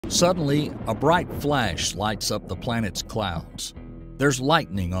Suddenly, a bright flash lights up the planet's clouds. There's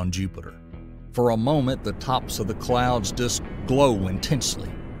lightning on Jupiter. For a moment, the tops of the clouds just glow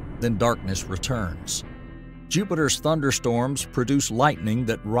intensely. Then darkness returns. Jupiter's thunderstorms produce lightning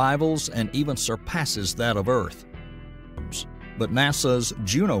that rivals and even surpasses that of Earth. But NASA's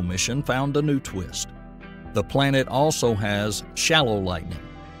Juno mission found a new twist. The planet also has shallow lightning.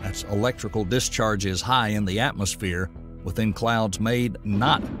 That's electrical discharges high in the atmosphere within clouds made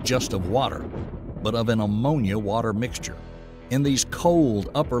not just of water, but of an ammonia-water mixture. In these cold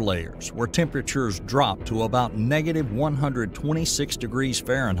upper layers, where temperatures drop to about negative 126 degrees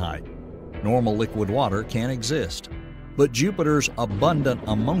Fahrenheit, normal liquid water can't exist. But Jupiter's abundant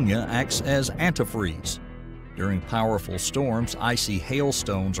ammonia acts as antifreeze. During powerful storms, icy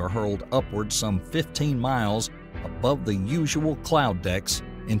hailstones are hurled upward some 15 miles above the usual cloud decks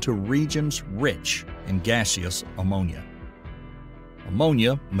into regions rich in gaseous ammonia.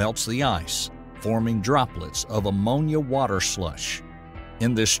 Ammonia melts the ice, forming droplets of ammonia-water slush.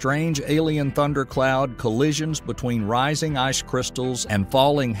 In this strange alien thundercloud, collisions between rising ice crystals and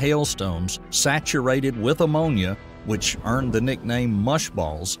falling hailstones saturated with ammonia, which earned the nickname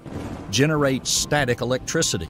mushballs, generate static electricity.